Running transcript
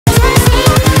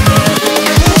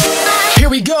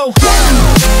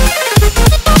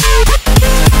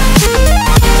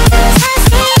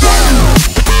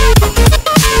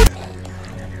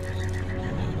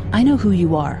who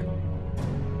you are.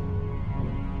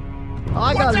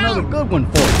 I got another good one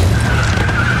for you.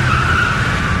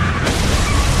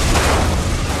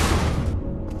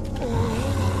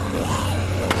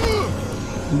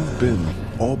 You've been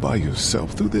all by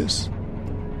yourself through this?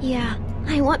 Yeah,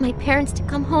 I want my parents to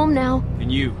come home now.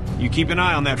 And you keep an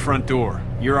eye on that front door.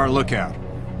 You're our lookout.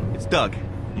 It's Doug.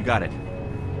 You got it.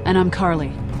 And I'm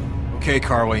Carly. Okay,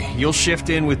 Carly, you'll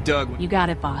shift in with Doug. You got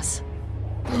it, boss.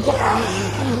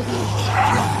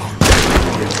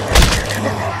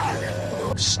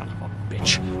 Son of a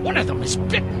bitch. One of them is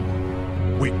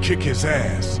bitten. We kick his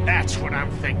ass. That's what I'm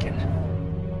thinking.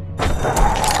 Oh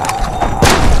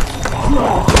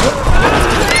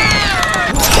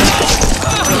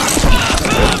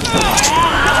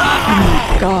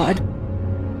my God.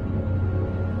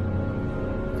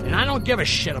 And I don't give a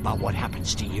shit about what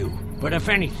happens to you. But if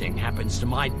anything happens to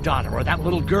my daughter or that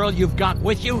little girl you've got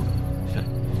with you,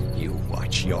 you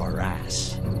watch your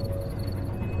ass.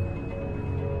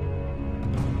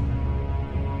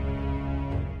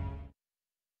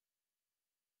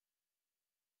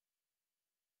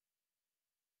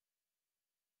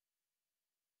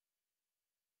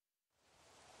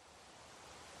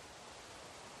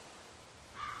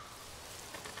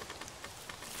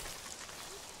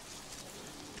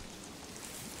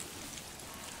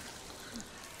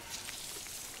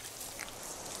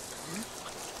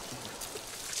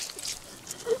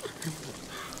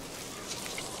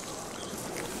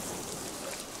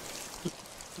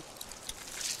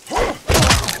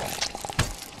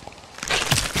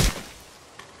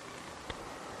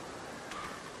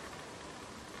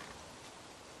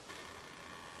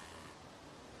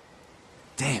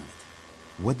 Damn it.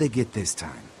 What'd they get this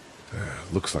time?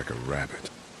 Looks like a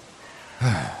rabbit.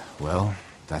 Well,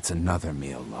 that's another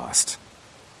meal lost.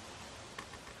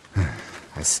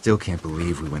 I still can't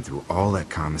believe we went through all that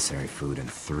commissary food in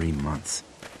 3 months.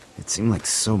 It seemed like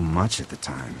so much at the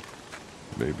time.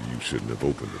 Maybe you shouldn't have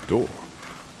opened the door.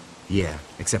 Yeah,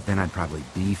 except then I'd probably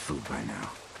be food by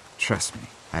now. Trust me,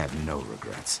 I have no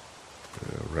regrets.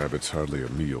 Rabbit's hardly a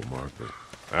meal, Mark, but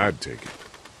I'd take it.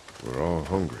 We're all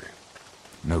hungry.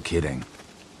 No kidding.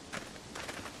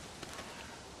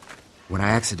 When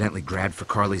I accidentally grabbed for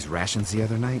Carly's rations the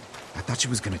other night, I thought she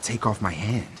was gonna take off my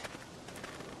hand.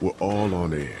 We're all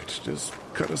on edge. Just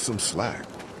cut us some slack.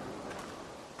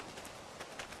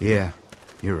 Yeah,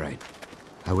 you're right.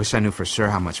 I wish I knew for sure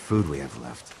how much food we have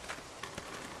left.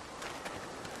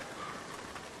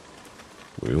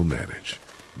 We'll manage.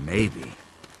 Maybe.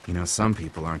 You know, some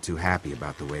people aren't too happy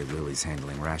about the way Lily's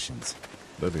handling rations.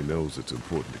 Levy knows it's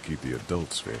important to keep the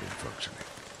adults fed and functioning.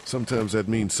 Sometimes that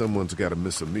means someone's gotta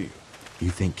miss a meal.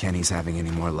 You think Kenny's having any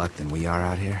more luck than we are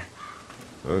out here?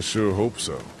 I sure hope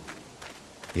so.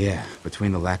 Yeah,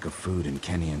 between the lack of food and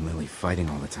Kenny and Lily fighting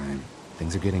all the time,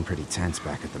 things are getting pretty tense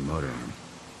back at the motorhome.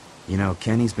 You know,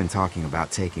 Kenny's been talking about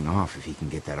taking off if he can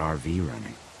get that RV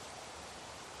running.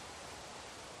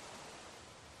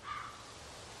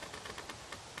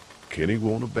 Kenny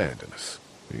won't abandon us.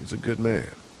 He's a good man.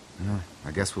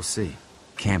 I guess we'll see.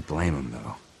 Can't blame him,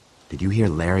 though. Did you hear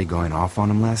Larry going off on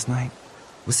him last night?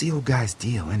 What's the old guy's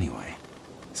deal, anyway?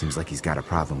 Seems like he's got a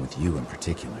problem with you in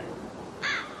particular.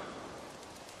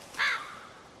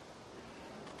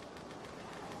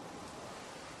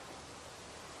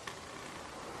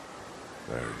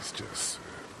 Larry's just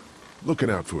looking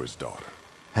out for his daughter.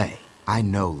 Hey, I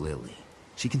know Lily.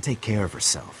 She can take care of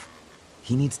herself.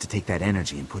 He needs to take that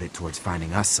energy and put it towards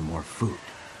finding us some more food.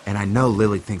 And I know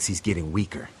Lily thinks he's getting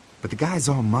weaker, but the guy's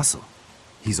all muscle.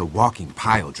 He's a walking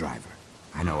pile driver.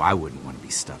 I know I wouldn't want to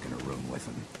be stuck in a room with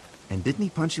him. And didn't he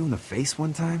punch you in the face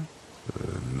one time?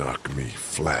 Knock me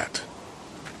flat.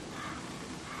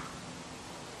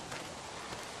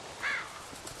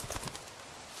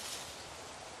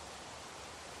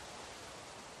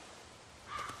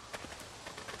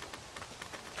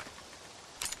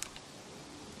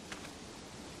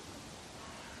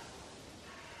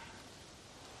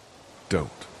 Don't.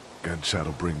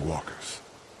 Gunshot'll bring walkers.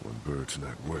 One bird's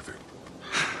not worth it.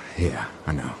 Yeah,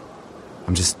 I know.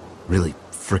 I'm just really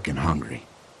frickin' hungry.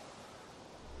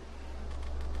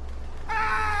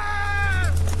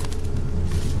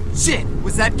 Shit!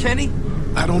 Was that Kenny?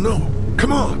 I don't know.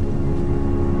 Come on!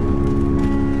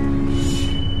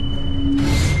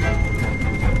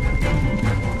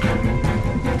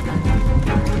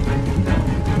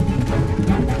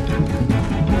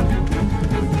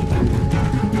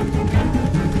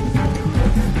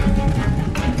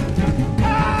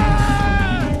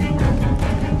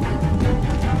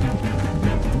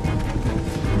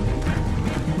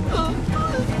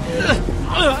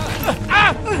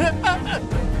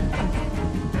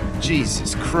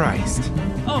 Jesus Christ.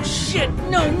 Oh shit!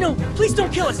 No! Please don't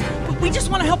kill us! We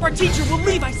just want to help our teacher. We'll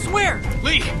leave, I swear!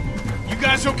 Lee, you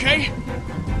guys okay?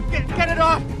 Get it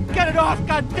off! Get it off!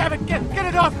 God damn it! Get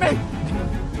it off me!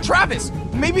 Travis,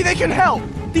 maybe they can help!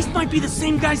 These might be the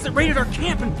same guys that raided our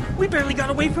camp, and we barely got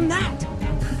away from that.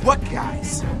 What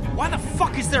guys? Why the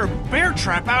fuck is there a bear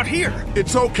trap out here?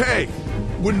 It's okay.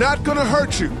 We're not gonna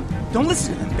hurt you. Don't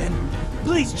listen to them, Ben.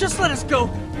 Please, just let us go.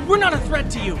 We're not a threat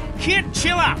to you. Kid,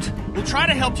 chill out. We'll try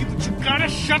to help you, but you gotta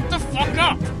shut the fuck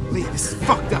up. Lee, this is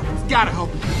fucked up. We've gotta help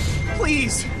him.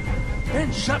 Please.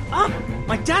 Ben, shut up!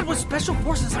 My dad was Special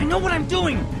Forces. I know what I'm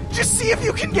doing. Just see if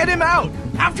you can get him out!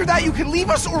 After that, you can leave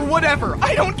us or whatever.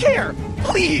 I don't care!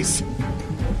 Please!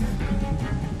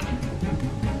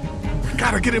 We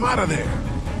gotta get him out of there.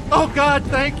 Oh God,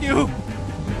 thank you!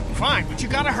 Fine, but you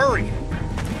gotta hurry.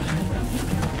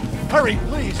 Hurry,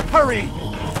 please, hurry!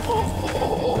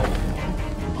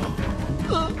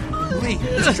 Lee,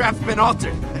 this trap's been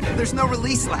altered. There's no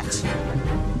release latch.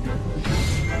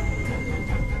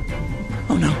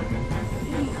 Oh no.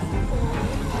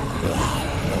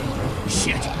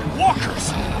 Shit,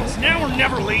 walkers! It's now or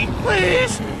never, Lee.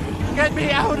 Please! Get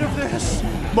me out of this!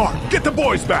 Mark, get the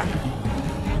boys back.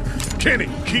 Kenny,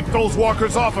 keep those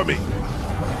walkers off of me.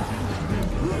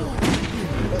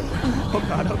 Oh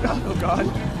God, oh God, oh God.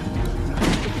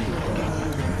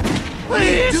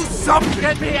 Please! Do something!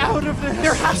 Get me out of this!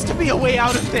 There has to be a way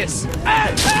out of this!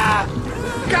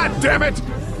 God damn it!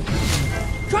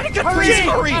 Try to get Hurry!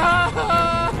 free! Hurry!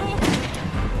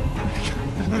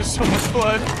 There's so much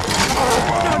blood.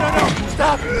 No!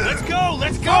 Stop! Let's go!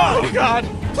 Let's go! Oh God!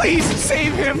 Please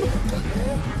save him!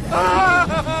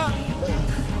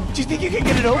 Do you think you can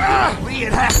get it open? Lee,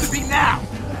 it has to be now!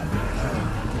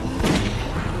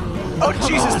 Oh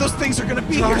Jesus, those things are gonna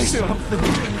be here soon.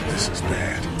 This is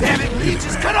bad. Damn it, Lee,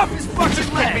 just cut off his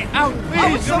fucking leg! Out,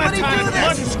 How would please! somebody Don't have time do for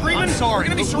blood and this? screaming. I'm sorry, We're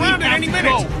gonna be but we surrounded have any to minute.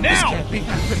 go. Now! This can't be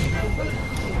happening.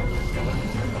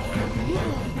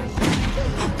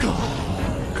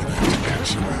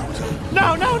 Catch you out.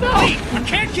 No! Lee, I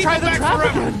can't keep Try you the back trap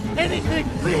forever. again! Anything,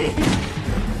 please!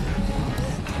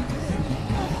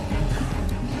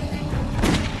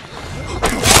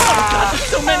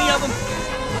 So many of them.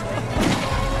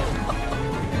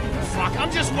 Fuck,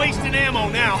 I'm just wasting ammo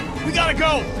now. We gotta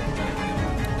go.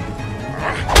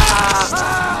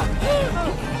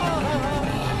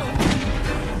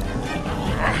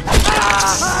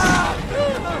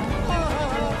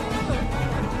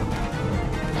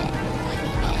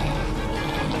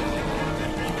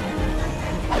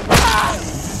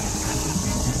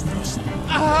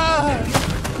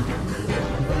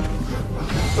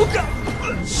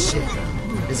 Shit.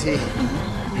 Is he?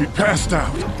 He passed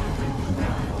out.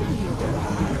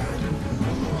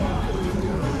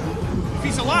 If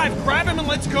he's alive, grab him and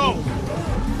let's go.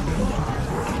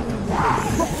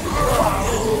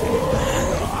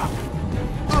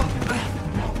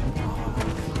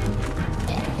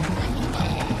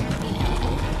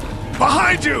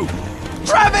 Behind you!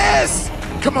 Travis!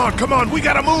 Come on, we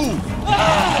gotta move!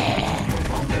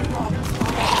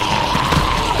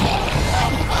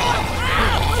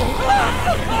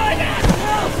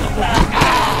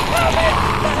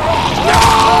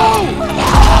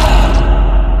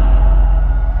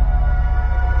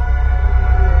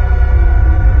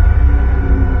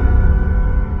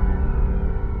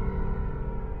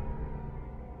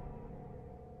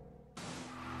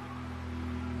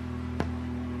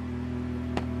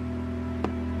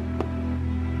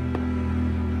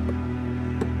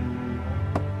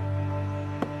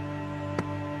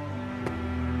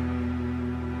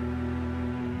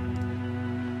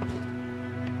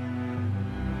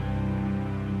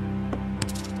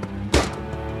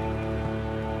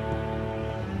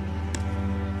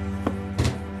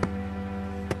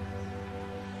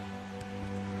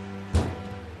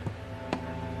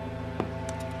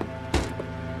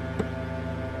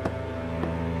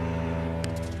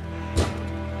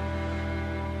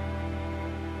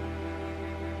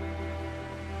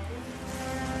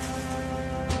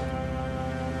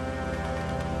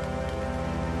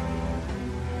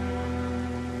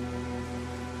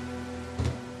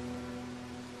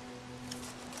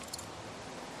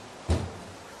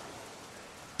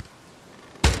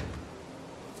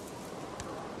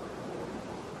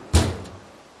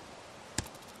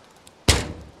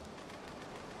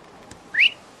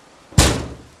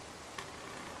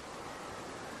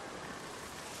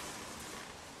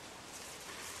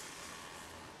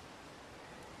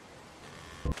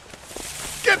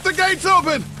 Get the gates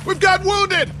open! We've got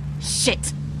wounded!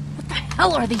 Shit! What the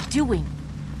hell are they doing?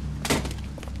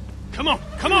 Come on,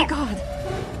 come Oh my on! god.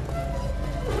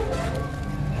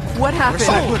 What happened?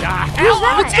 Oh, the hell?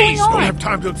 What's going Don't on? have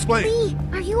time to explain. Lee,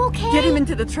 are you okay? Get him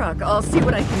into the truck. I'll see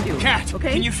what I can do. Cat,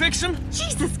 okay? can you fix him?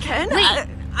 Jesus, Ken. Lee.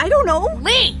 I don't know.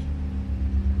 Lee!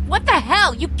 What the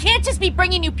hell? You can't just be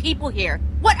bringing new people here.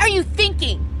 What are you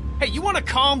thinking? Hey, you want to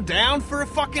calm down for a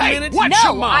fucking Hey, minute? what? Watch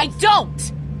your No, mouth. I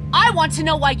don't! I want to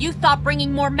know why you thought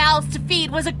bringing more mouths to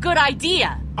feed was a good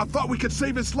idea. I thought we could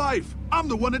save his life. I'm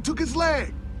the one that took his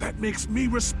leg. That makes me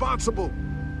responsible.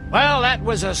 Well, that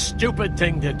was a stupid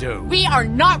thing to do. We are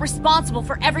not responsible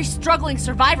for every struggling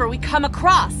survivor we come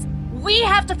across. We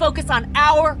have to focus on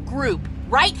our group,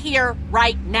 right here,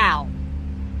 right now.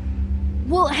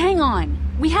 Well, hang on.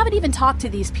 We haven't even talked to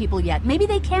these people yet. Maybe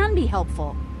they can be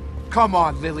helpful. Come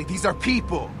on, Lily. These are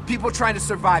people. People trying to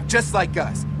survive just like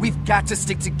us. We've got to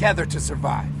stick together to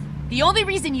survive. The only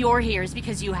reason you're here is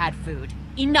because you had food.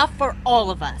 Enough for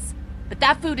all of us. But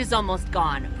that food is almost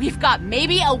gone. We've got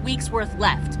maybe a week's worth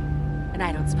left. And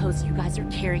I don't suppose you guys are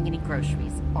carrying any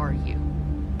groceries, are you?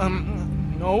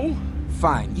 No?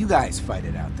 Fine, you guys fight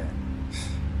it out then.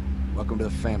 Welcome to the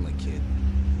family, kid.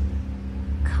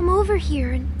 Come over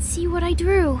here and see what I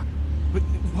drew.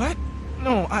 What?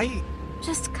 No,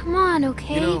 Just come on,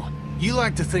 okay? You know, you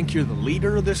like to think you're the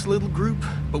leader of this little group,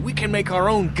 but we can make our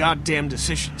own goddamn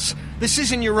decisions. This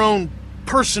isn't your own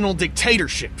personal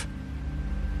dictatorship.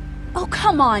 Oh,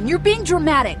 come on. You're being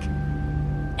dramatic.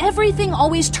 Everything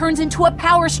always turns into a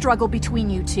power struggle between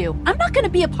you two. I'm not going to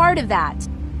be a part of that.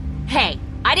 Hey,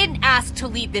 I didn't ask to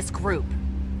lead this group.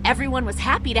 Everyone was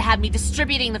happy to have me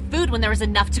distributing the food when there was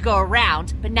enough to go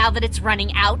around, but now that it's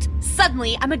running out,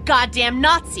 suddenly I'm a goddamn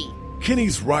Nazi.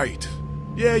 Kenny's right.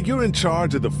 Yeah, you're in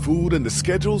charge of the food and the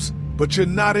schedules, but you're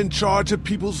not in charge of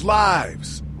people's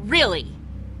lives. Really?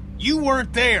 You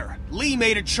weren't there. Lee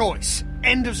made a choice.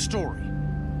 End of story.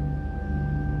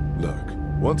 Look,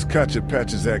 once Katja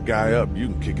patches that guy up, you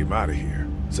can kick him out of here.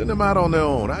 Send them out on their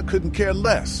own. I couldn't care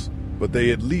less. But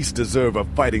they at least deserve a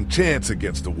fighting chance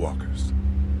against the walkers.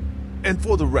 And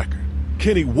for the record,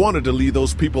 Kenny wanted to leave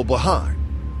those people behind.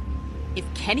 If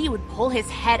Kenny would pull his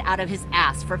head out of his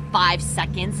ass for 5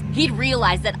 seconds, he'd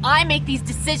realize that I make these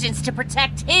decisions to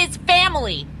protect his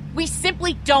family. We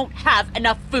simply don't have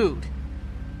enough food.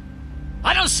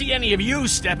 I don't see any of you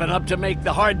stepping up to make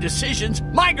the hard decisions.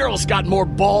 My girl's got more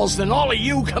balls than all of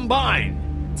you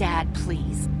combined. Dad,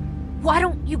 please. Why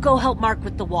don't you go help Mark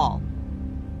with the wall?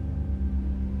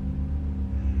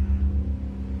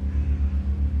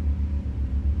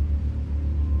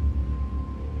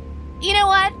 You know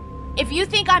what? If you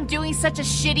think I'm doing such a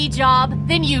shitty job,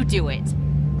 then you do it.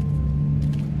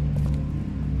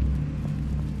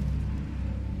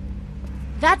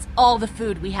 That's all the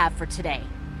food we have for today.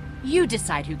 You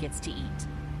decide who gets to eat.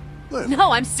 Lily.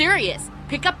 No, I'm serious.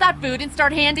 Pick up that food and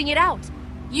start handing it out.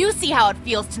 You see how it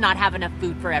feels to not have enough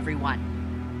food for everyone.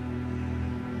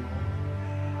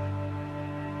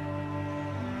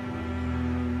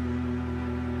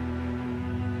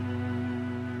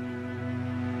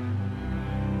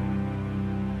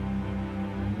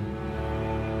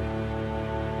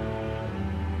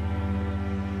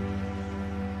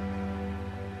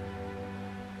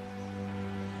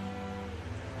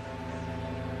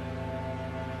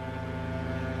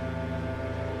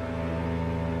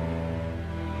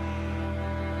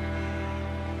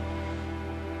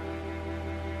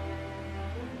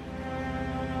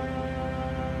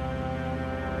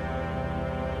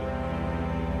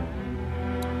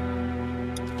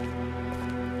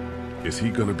 Is he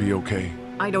gonna be okay?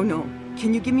 I don't know.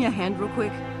 Can you give me a hand real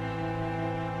quick?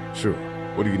 Sure.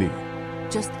 What do you need?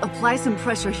 Just apply some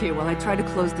pressure here while I try to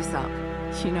close this up.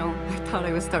 You know, I thought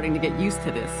I was starting to get used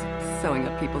to this, sewing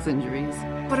up people's injuries.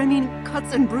 But I mean,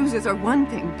 cuts and bruises are one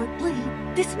thing, but Lee,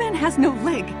 this man has no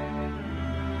leg.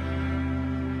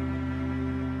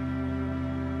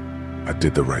 I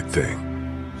did the right thing.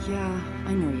 Yeah,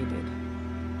 I know you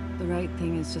did. The right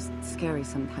thing is just scary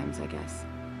sometimes, I guess.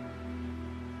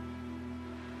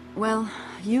 Well,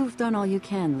 you've done all you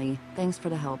can, Lee. Thanks for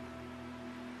the help.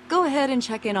 Go ahead and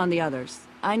check in on the others.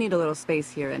 I need a little space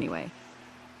here anyway.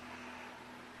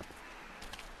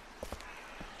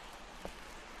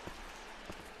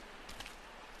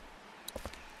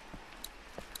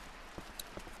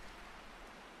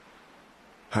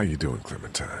 How you doing,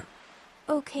 Clementine?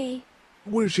 Okay.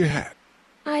 Where's your hat?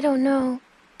 I don't know.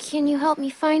 Can you help me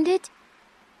find it?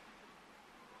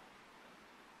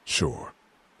 Sure.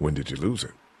 When did you lose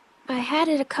it? I had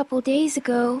it a couple days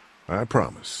ago. I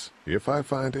promise. If I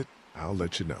find it, I'll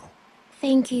let you know.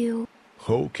 Thank you.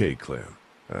 Okay, Clem.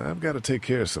 I've got to take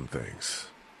care of some things.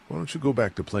 Why don't you go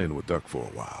back to playing with Duck for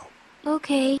a while?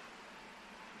 Okay.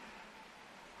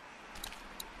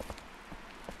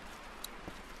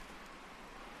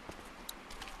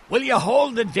 Will you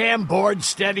hold the damn board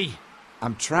steady?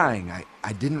 I'm trying.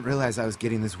 I didn't realize I was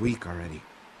getting this weak already.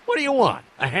 What do you want?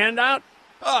 A handout?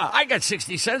 I got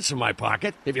 60 cents in my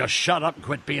pocket, if you'll shut up and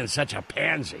quit being such a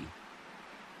pansy.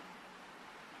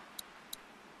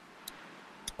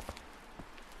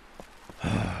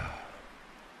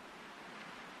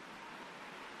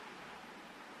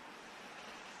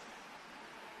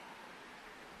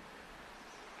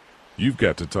 You've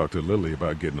got to talk to Lily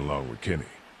about getting along with Kenny.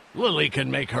 Lily can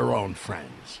make her own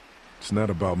friends. It's not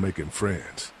about making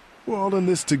friends. We're all in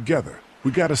this together.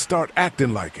 We gotta start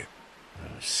acting like it.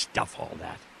 Stuff all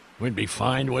that. We'd be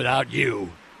fine without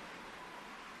you.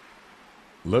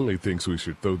 Lily thinks we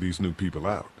should throw these new people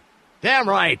out. Damn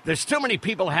right. There's too many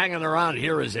people hanging around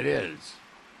here as it is.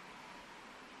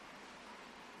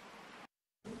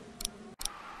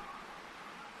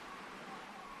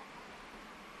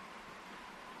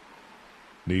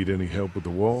 Need any help with the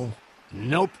wall?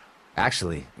 Nope.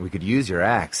 Actually, we could use your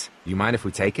axe. You mind if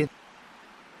we take it?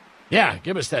 Yeah,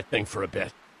 give us that thing for a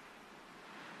bit.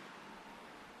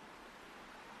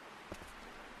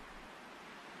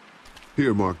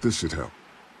 Here, Mark, this should help.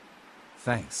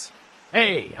 Thanks.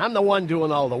 Hey, I'm the one doing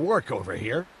all the work over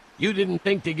here. You didn't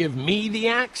think to give me the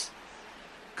axe?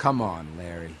 Come on,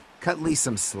 Larry. Cut Lee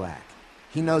some slack.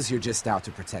 He knows you're just out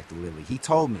to protect Lily. He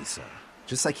told me so.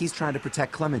 Just like he's trying to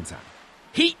protect Clementine.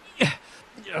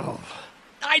 Oh,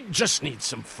 I just need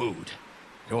some food.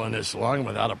 Going this long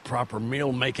without a proper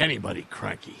meal make anybody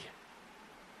cranky.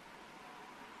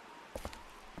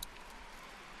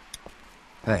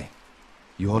 Hey,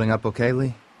 you holding up okay,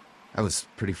 Lee? I was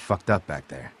pretty fucked up back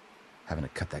there, having to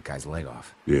cut that guy's leg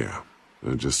off. Yeah,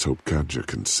 I just hope Katja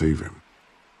can save him.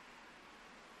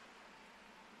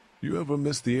 You ever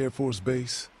miss the Air Force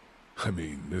Base? I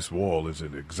mean, this wall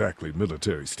isn't exactly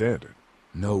military standard.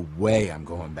 No way I'm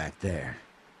going back there.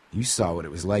 You saw what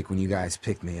it was like when you guys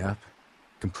picked me up.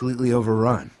 Completely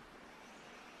overrun.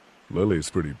 Lily's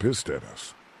pretty pissed at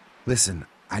us. Listen,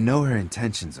 I know her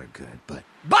intentions are good, but...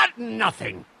 But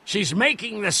nothing! She's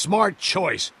making the smart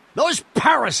choice. Those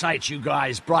parasites you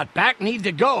guys brought back need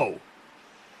to go.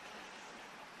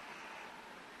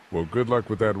 Well, good luck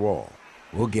with that wall.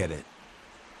 We'll get it.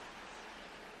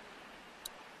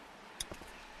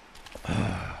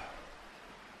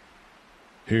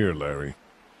 Here, Larry.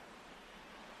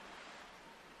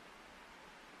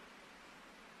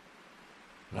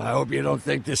 I hope you don't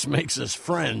think this makes us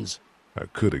friends. I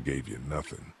could have gave you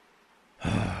nothing.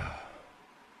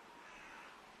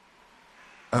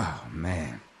 Oh,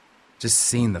 man. Just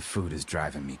seeing the food is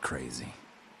driving me crazy.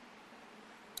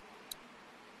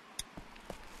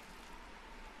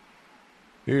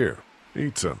 Here,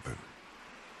 eat something.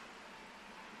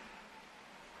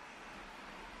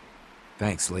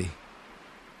 Thanks, Lee.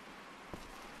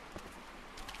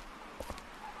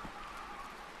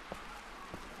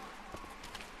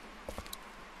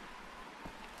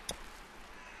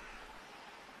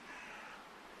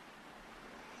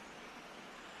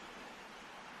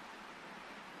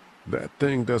 That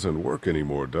thing doesn't work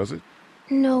anymore, does it?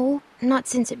 No, not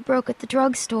since it broke at the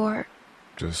drugstore.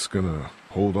 Just gonna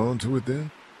hold on to it then?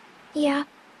 Yeah,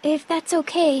 if that's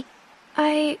okay.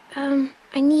 I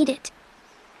need it.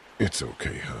 It's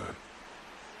okay, hon.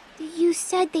 You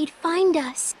said they'd find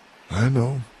us. I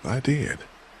know, I did.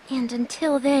 And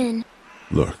until then...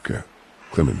 Look,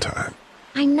 Clementine.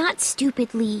 I'm not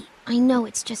stupid, Lee. I know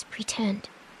it's just pretend.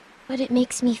 But it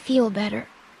makes me feel better.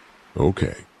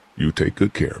 Okay, you take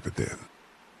good care of it then.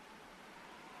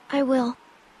 I will.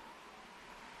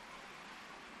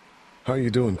 How you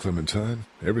doing, Clementine?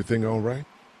 Everything all right?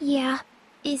 Yeah.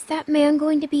 Is that man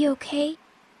going to be okay?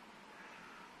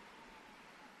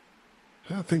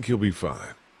 I think he'll be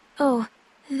fine. Oh,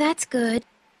 that's good.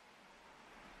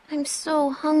 I'm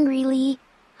so hungry, Lee.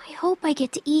 I hope I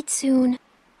get to eat soon.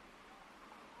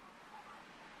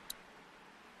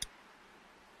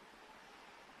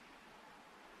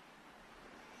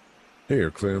 Here,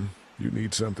 Clem. You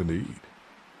need something to eat.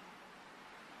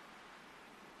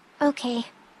 Okay.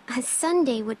 A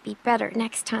Sunday would be better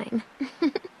next time.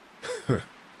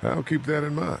 I'll keep that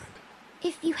in mind.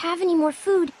 If you have any more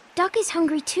food, Duck is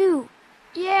hungry too.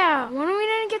 Yeah, why don't we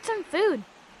go get some food?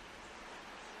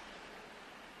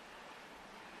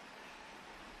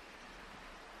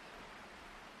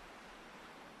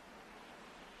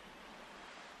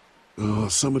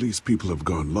 Some of these people have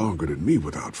gone longer than me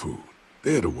without food.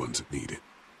 They're the ones that need it.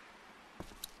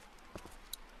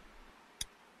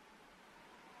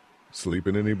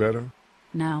 Sleeping any better?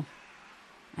 No.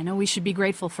 I know we should be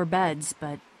grateful for beds,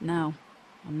 but no,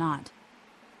 I'm not.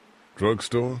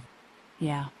 Drugstore?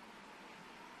 Yeah.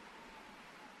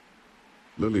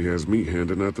 Lily has me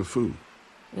handing out the food.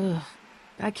 Ugh.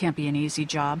 That can't be an easy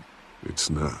job.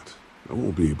 It's not. I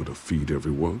won't be able to feed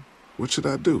everyone. What should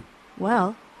I do?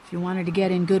 Well, if you wanted to get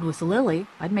in good with Lily,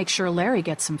 I'd make sure Larry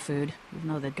gets some food, even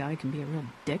though that guy can be a real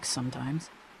dick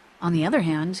sometimes. On the other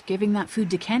hand, giving that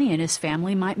food to Kenny and his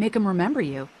family might make him remember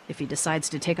you, if he decides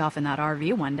to take off in that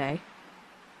RV one day.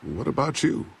 What about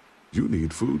you? You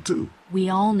need food too. We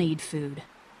all need food.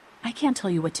 I can't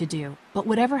tell you what to do, but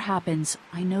whatever happens,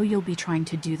 I know you'll be trying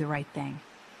to do the right thing.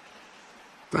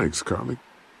 Thanks, Carly.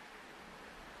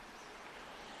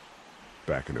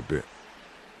 Back in a bit.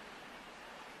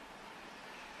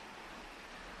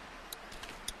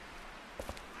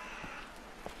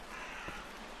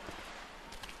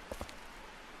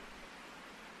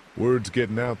 Word's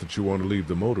getting out that you want to leave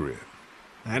the motor in.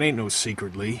 That ain't no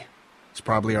secret, Lee. It's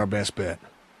probably our best bet.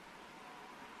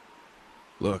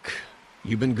 Look,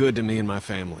 you've been good to me and my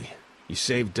family. You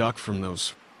saved Duck from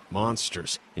those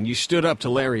monsters, and you stood up to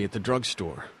Larry at the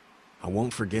drugstore. I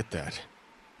won't forget that.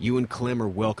 You and Clem are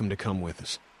welcome to come with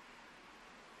us.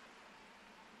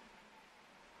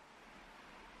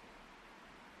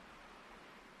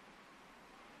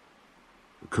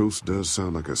 The coast does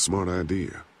sound like a smart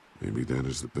idea. Maybe that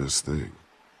is the best thing.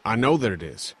 I know that it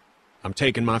is. I'm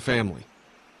taking my family.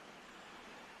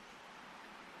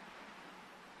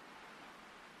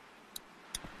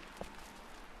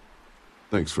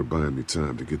 Thanks for buying me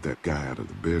time to get that guy out of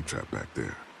the bear trap back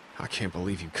there. I can't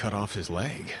believe you cut off his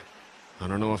leg. I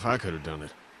don't know if I could have done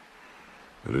it.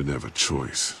 I didn't have a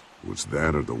choice. It was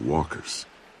that or the walkers.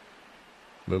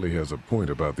 Lily has a point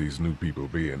about these new people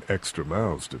being extra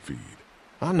mouths to feed.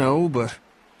 I know, but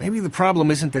maybe the problem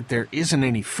isn't that there isn't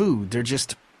any food. There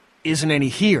just isn't any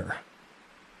here.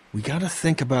 We gotta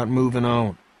think about moving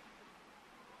on.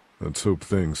 Let's hope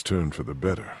things turn for the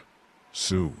better.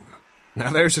 Soon.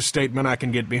 Now there's a statement I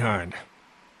can get behind.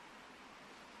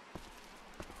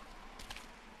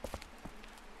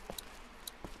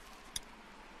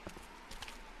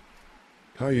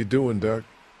 How you doing, Duck?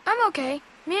 I'm okay.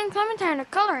 Me and Clementine are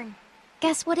coloring.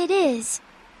 Guess what it is?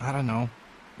 I don't know.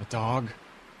 A dog?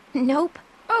 Nope.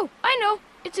 Oh, I know.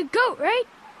 It's a goat, right?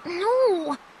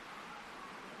 No.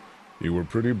 You were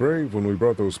pretty brave when we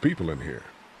brought those people in here.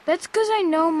 That's 'cause I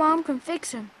know Mom can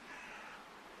fix him.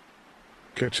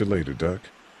 Catch you later, Duck.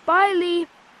 Bye, Lee.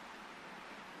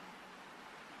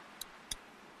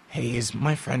 Hey, is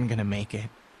my friend gonna make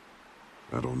it?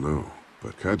 I don't know,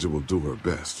 but Kaja will do her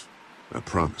best. I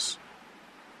promise.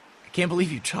 I can't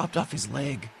believe you chopped off his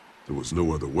leg. There was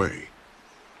no other way.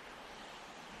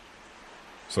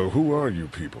 So who are you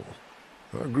people?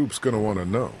 Our group's gonna want to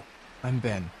know. I'm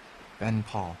Ben. Ben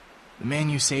Paul. The man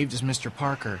you saved is Mr.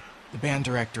 Parker, the band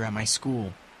director at my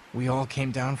school. We all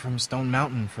came down from Stone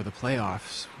Mountain for the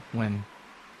playoffs when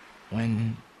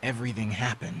everything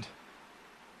happened.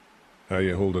 How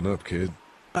you holding up, kid?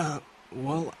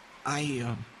 Well,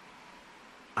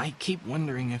 I keep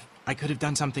wondering if I could have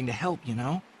done something to help, you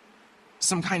know?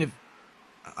 Some kind of,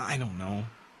 I don't know,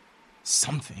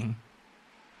 something.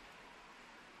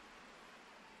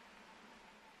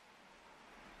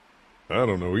 I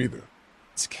don't know either.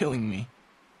 It's killing me.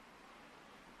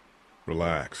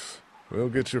 Relax. We'll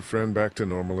get your friend back to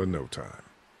normal in no time.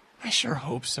 I sure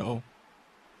hope so.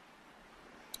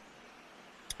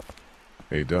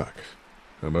 Hey, Doc.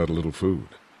 How about a little food?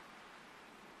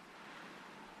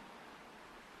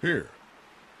 Here.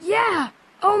 Yeah!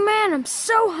 Oh man, I'm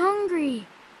so hungry!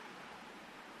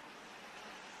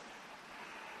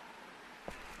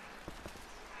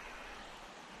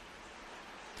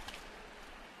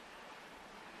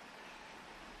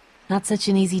 Not such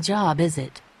an easy job, is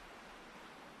it?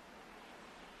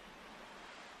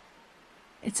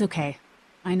 It's okay.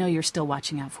 I know you're still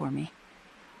watching out for me.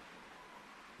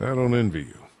 I don't envy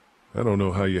you. I don't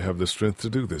know how you have the strength to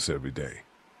do this every day.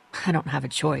 I don't have a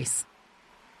choice.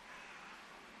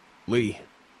 Lee.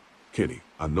 Kenny,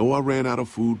 I know I ran out of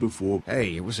food before.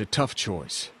 Hey, it was a tough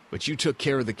choice, but you took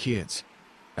care of the kids.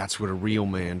 That's what a real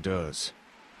man does.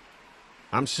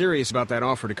 I'm serious about that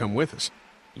offer to come with us.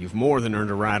 You've more than earned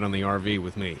a ride on the RV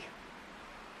with me.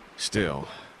 Still,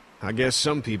 I guess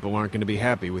some people aren't going to be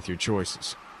happy with your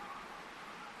choices.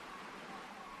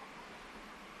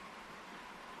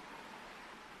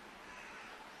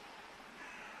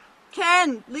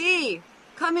 Ken, Lee,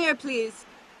 come here, please.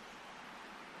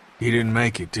 He didn't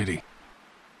make it, did he?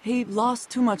 He lost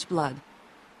too much blood.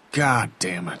 God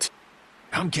damn it.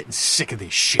 I'm getting sick of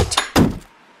this shit.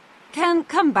 Ken,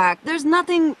 come back. There's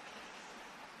nothing...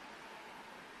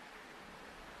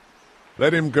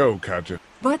 Let him go, Kaja.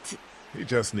 But... He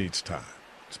just needs time.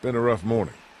 It's been a rough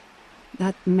morning.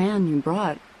 That man you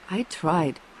brought, I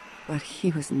tried, but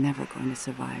he was never going to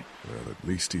survive. Well, at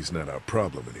least he's not our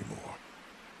problem anymore.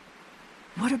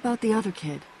 What about the other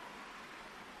kid?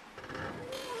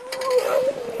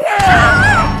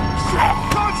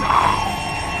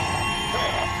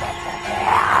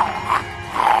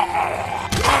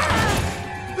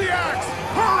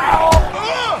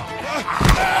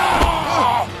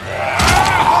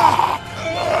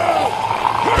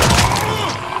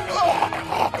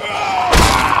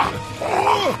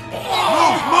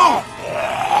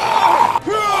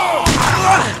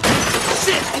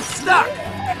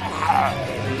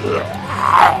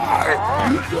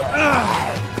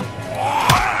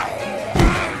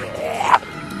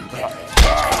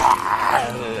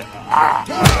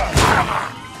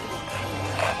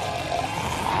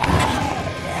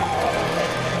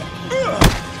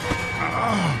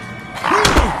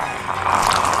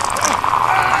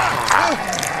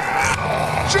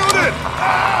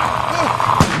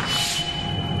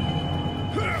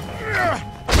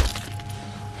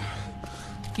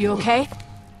 You okay?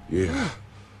 Yeah,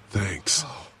 thanks.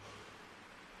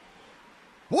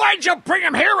 Why'd you bring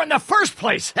him here in the first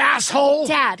place, asshole?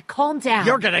 Dad, calm down.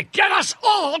 You're gonna get us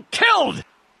all killed!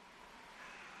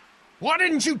 Why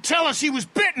didn't you tell us he was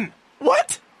bitten?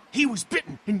 What? He was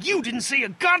bitten, and you didn't say a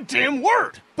goddamn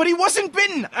word! But he wasn't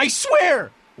bitten, I swear!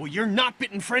 Well, your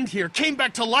not-bitten friend here came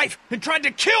back to life and tried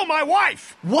to kill my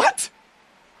wife! What?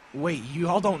 Wait, you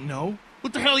all don't know?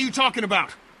 What the hell are you talking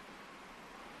about?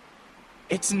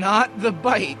 It's not the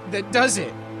bite that does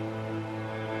it.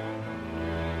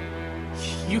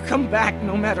 You come back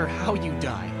no matter how you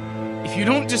die. If you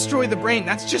don't destroy the brain,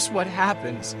 that's just what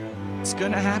happens. It's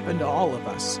gonna happen to all of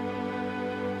us.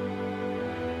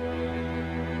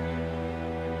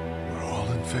 We're all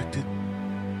infected?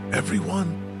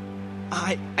 Everyone?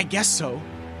 I guess so.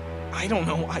 I don't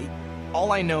know.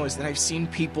 All I know is that I've seen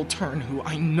people turn who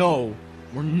I know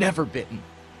were never bitten.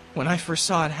 When I first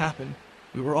saw it happen,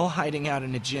 we were all hiding out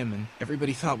in a gym and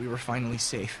everybody thought we were finally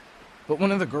safe. But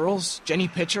one of the girls, Jenny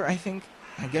Pitcher, I think,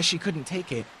 I guess she couldn't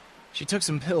take it. She took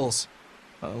some pills.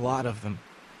 A lot of them.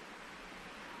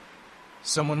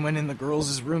 Someone went in the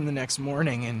girls' room the next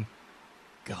morning and...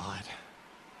 God.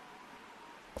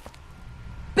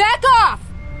 Back off!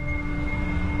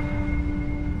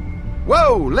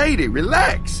 Whoa, lady,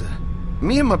 relax.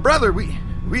 Me and my brother, we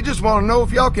just want to know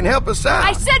if y'all can help us out.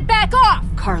 I said back off!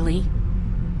 Carly.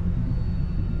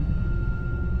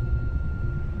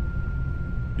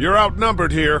 You're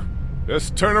outnumbered here.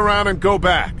 Just turn around and go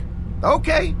back.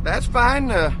 Okay, that's fine.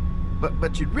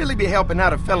 But you'd really be helping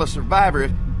out a fellow survivor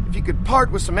if you could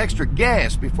part with some extra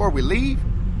gas before we leave.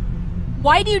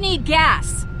 Why do you need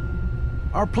gas?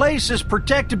 Our place is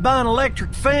protected by an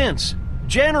electric fence.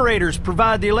 Generators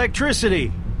provide the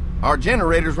electricity. Our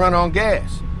generators run on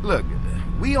gas. Look,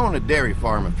 we own a dairy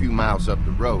farm a few miles up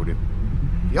the road.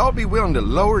 If y'all be willing to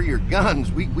lower your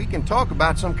guns, we can talk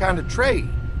about some kind of trade.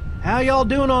 How y'all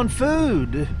doing on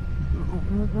food?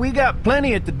 We got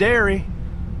plenty at the dairy.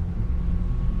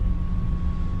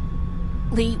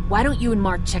 Lee, why don't you and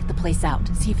Mark check the place out,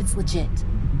 see if it's legit?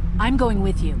 I'm going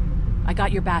with you. I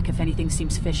got your back if anything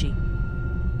seems fishy.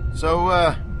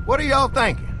 So, what are y'all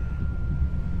thinking?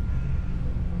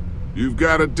 You've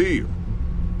got a deal.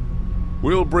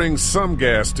 We'll bring some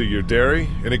gas to your dairy.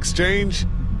 In exchange,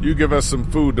 you give us some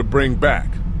food to bring back.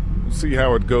 We'll see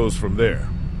how it goes from there.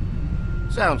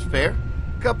 Sounds fair.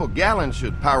 A couple gallons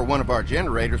should power one of our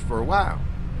generators for a while.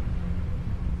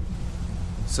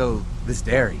 So, this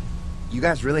dairy, you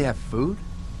guys really have food?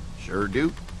 Sure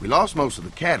do. We lost most of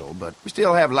the cattle, but we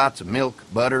still have lots of milk,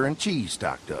 butter, and cheese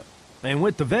stocked up. And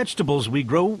with the vegetables we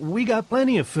grow, we got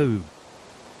plenty of food.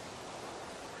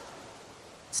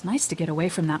 It's nice to get away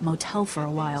from that motel for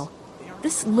a while.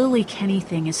 This Lily Kenny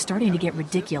thing is starting to get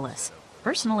ridiculous.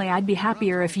 Personally, I'd be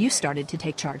happier if you started to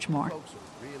take charge more.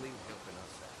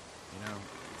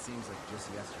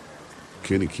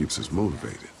 Kenny keeps us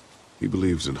motivated. He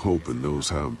believes in hope and knows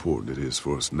how important it is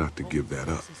for us not to give that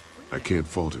up. I can't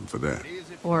fault him for that.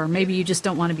 Or maybe you just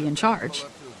don't want to be in charge.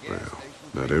 Well,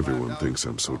 not everyone thinks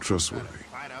I'm so trustworthy.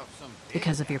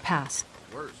 Because of your past.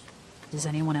 Does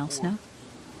anyone else know?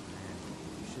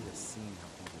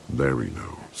 Larry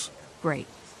knows. Great.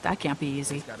 That can't be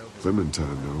easy.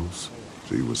 Clementine knows.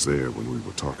 She was there when we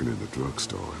were talking in the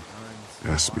drugstore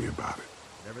and asked me about it.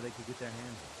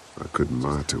 I couldn't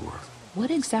lie to her. What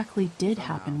exactly did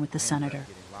happen with the senator?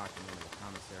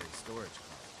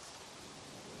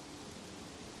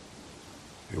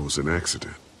 It was an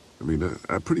accident. I mean,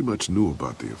 I pretty much knew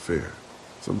about the affair.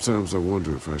 Sometimes I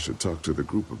wonder if I should talk to the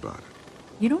group about it.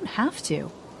 You don't have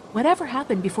to. Whatever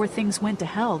happened before things went to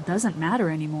hell doesn't matter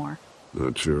anymore.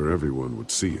 Not sure everyone would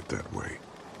see it that way.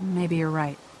 Maybe you're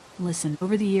right. Listen,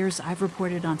 over the years, I've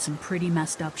reported on some pretty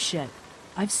messed up shit.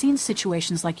 I've seen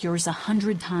situations like yours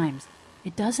 100 times.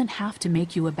 It doesn't have to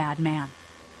make you a bad man.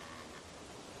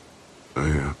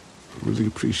 I really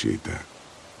appreciate that.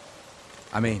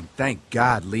 I mean, thank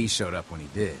God Lee showed up when he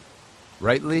did.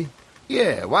 Right, Lee?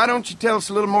 Yeah, why don't you tell us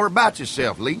a little more about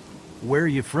yourself, Lee? Where are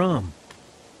you from?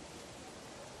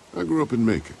 I grew up in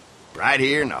Macon. Right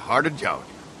here in the heart of Georgia.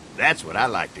 That's what I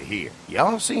like to hear.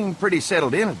 Y'all seem pretty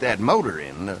settled in at that motor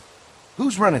inn.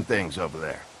 Who's running things over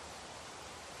there?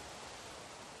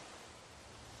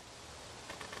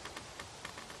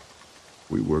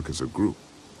 We work as a group,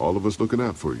 all of us looking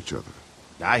out for each other.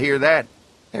 I hear that.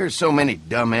 There's so many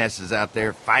dumbasses out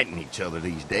there fighting each other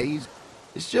these days.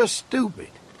 It's just stupid.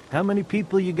 How many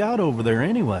people you got over there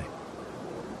anyway?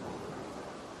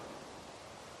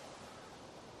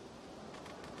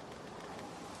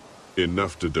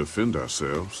 Enough to defend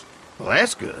ourselves. Well,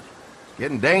 that's good. It's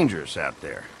getting dangerous out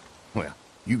there. Well,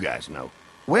 you guys know.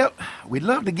 Well, we'd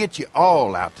love to get you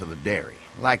all out to the dairy.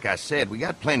 Like I said, we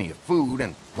got plenty of food,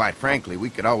 and quite frankly, we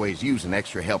could always use an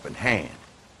extra helping hand.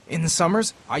 In the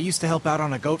summers, I used to help out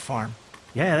on a goat farm.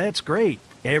 Yeah, that's great.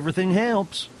 Everything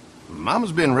helps.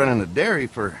 Mama's been running the dairy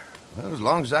for, well, as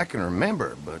long as I can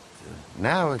remember, but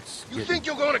now it's You think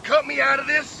you're gonna cut me out of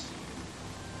this?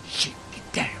 Shit,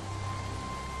 get down.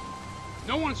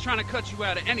 No one's trying to cut you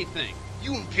out of anything.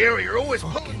 You and Gary are always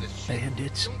pulling this shit.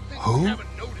 Bandits. Who?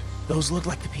 Those look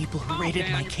like the people who raided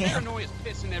my camp.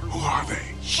 Who are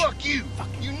they? Fuck you!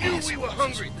 You knew we were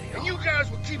hungry, and you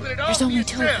guys were keeping it all There's for only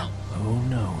 2 of yourself. them. Oh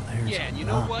no, there's Yeah, and you a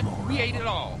know lot what? more We of ate it them.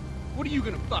 all. What are you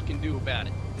gonna fucking do about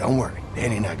it? Don't worry,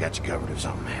 Danny and I got you covered if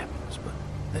something happens, but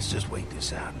let's just wait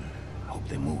this out and hope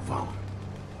they move on.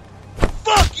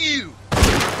 Fuck you!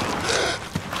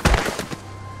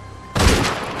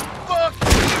 Fuck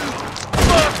you!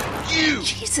 Fuck you!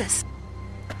 Jesus!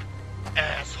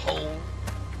 Asshole!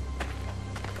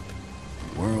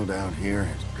 The world out here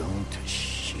has gone to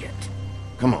shit.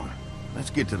 Come on, let's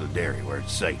get to the dairy where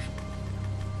it's safe.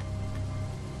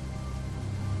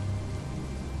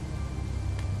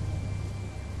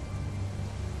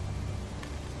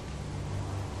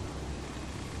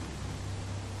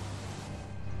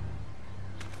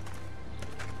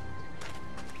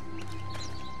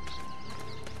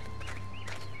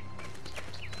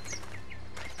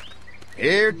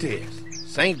 Here it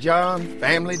is, St. John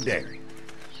Family Dairy.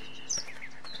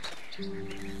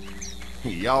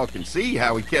 Y'all can see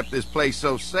how we kept this place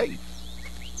so safe.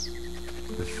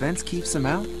 The fence keeps them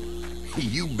out?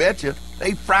 You betcha.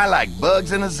 They fry like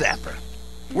bugs in a zapper.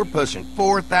 We're pushing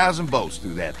 4,000 volts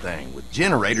through that thing with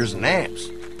generators and amps.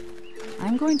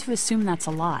 I'm going to assume that's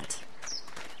a lot.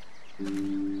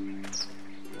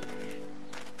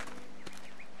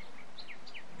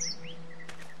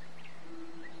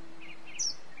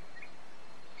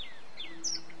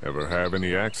 Ever have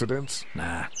any accidents?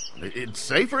 Nah. It's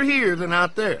safer here than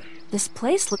out there. This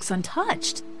place looks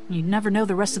untouched. You'd never know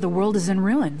the rest of the world is in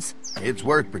ruins. It's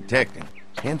worth protecting,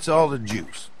 hence all the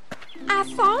juice. I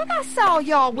thought I saw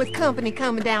y'all with company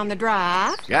coming down the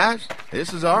drive. Guys,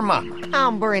 this is our mama.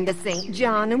 I'm Brenda St.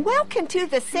 John, and welcome to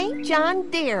the St. John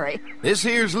Dairy. This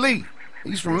here's Lee.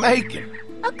 He's from Macon.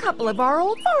 A couple of our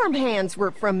old farm hands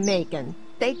were from Macon.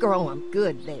 They grow 'em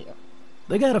good there.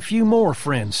 They got a few more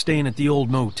friends staying at the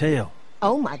old motel.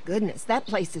 Oh my goodness, that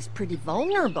place is pretty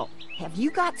vulnerable. Have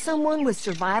you got someone with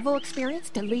survival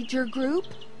experience to lead your group?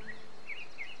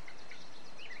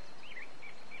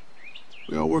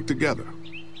 We all work together.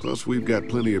 Plus, we've got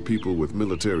plenty of people with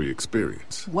military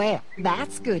experience. Well,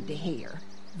 that's good to hear.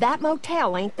 That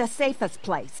motel ain't the safest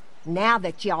place. Now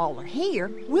that y'all are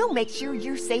here, we'll make sure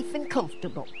you're safe and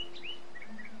comfortable.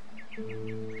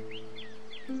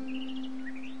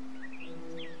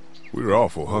 We're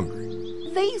awful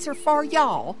hungry. These are for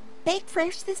y'all. Baked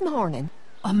fresh this morning.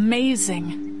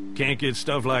 Amazing. Can't get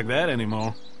stuff like that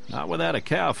anymore. Not without a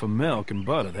cow for milk and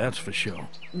butter, that's for sure.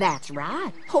 That's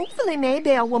right. Hopefully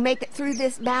Maybelle will make it through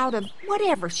this bout of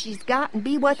whatever she's got and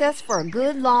be with us for a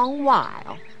good long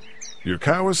while. Your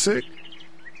cow is sick?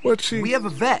 What's she? We have a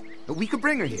vet. We could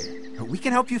bring her here. We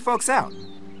can help you folks out.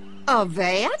 A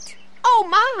vet? Oh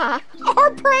my!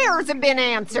 Our prayers have been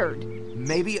answered.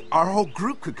 Maybe our whole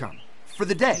group could come. For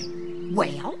the day.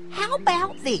 Well, how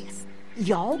about this?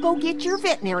 Y'all go get your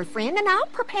veterinary friend and I'll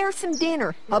prepare some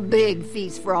dinner. A big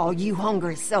feast for all you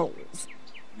hungry souls.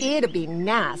 It'd be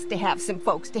nice to have some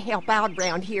folks to help out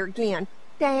around here again.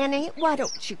 Danny, why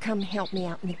don't you come help me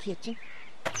out in the kitchen?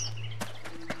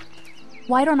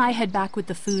 Why don't I head back with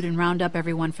the food and round up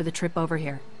everyone for the trip over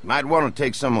here? Might want to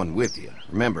take someone with you.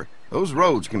 Remember, those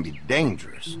roads can be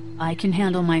dangerous. I can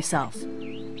handle myself.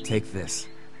 Take this.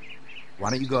 Why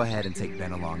don't you go ahead and take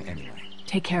Ben along anyway?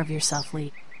 Take care of yourself,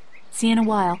 Lee. See you in a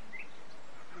while.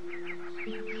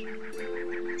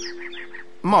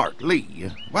 Mark, Lee,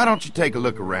 why don't you take a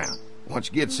look around? Once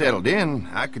you get settled in,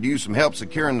 I could use some help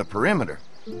securing the perimeter.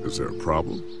 Is there a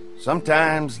problem?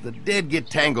 Sometimes the dead get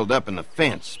tangled up in the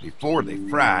fence before they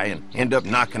fry and end up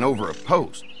knocking over a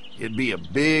post. It'd be a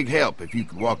big help if you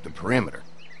could walk the perimeter.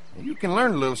 And you can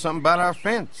learn a little something about our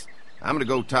fence. I'm gonna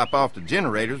go top off the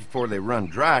generators before they run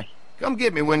dry. Come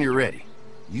get me when you're ready.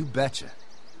 You betcha.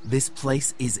 This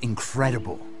place is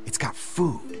incredible. It's got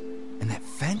food. And that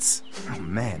fence? Oh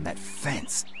man, that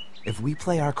fence. If we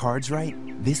play our cards right,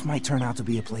 this might turn out to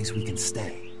be a place we can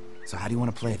stay. So how do you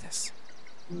want to play this?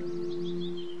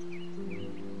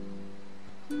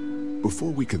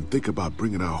 Before we can think about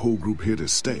bringing our whole group here to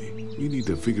stay, we need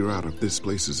to figure out if this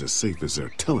place is as safe as they're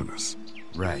telling us.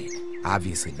 Right.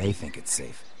 Obviously they think it's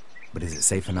safe. But is it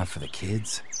safe enough for the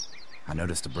kids? I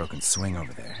noticed a broken swing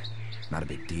over there. Not a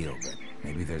big deal, but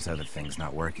maybe there's other things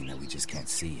not working that we just can't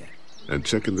see yet. And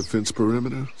checking the fence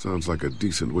perimeter sounds like a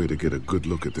decent way to get a good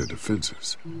look at their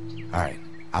defenses. All right.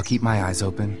 I'll keep my eyes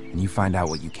open, and you find out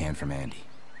what you can from Andy.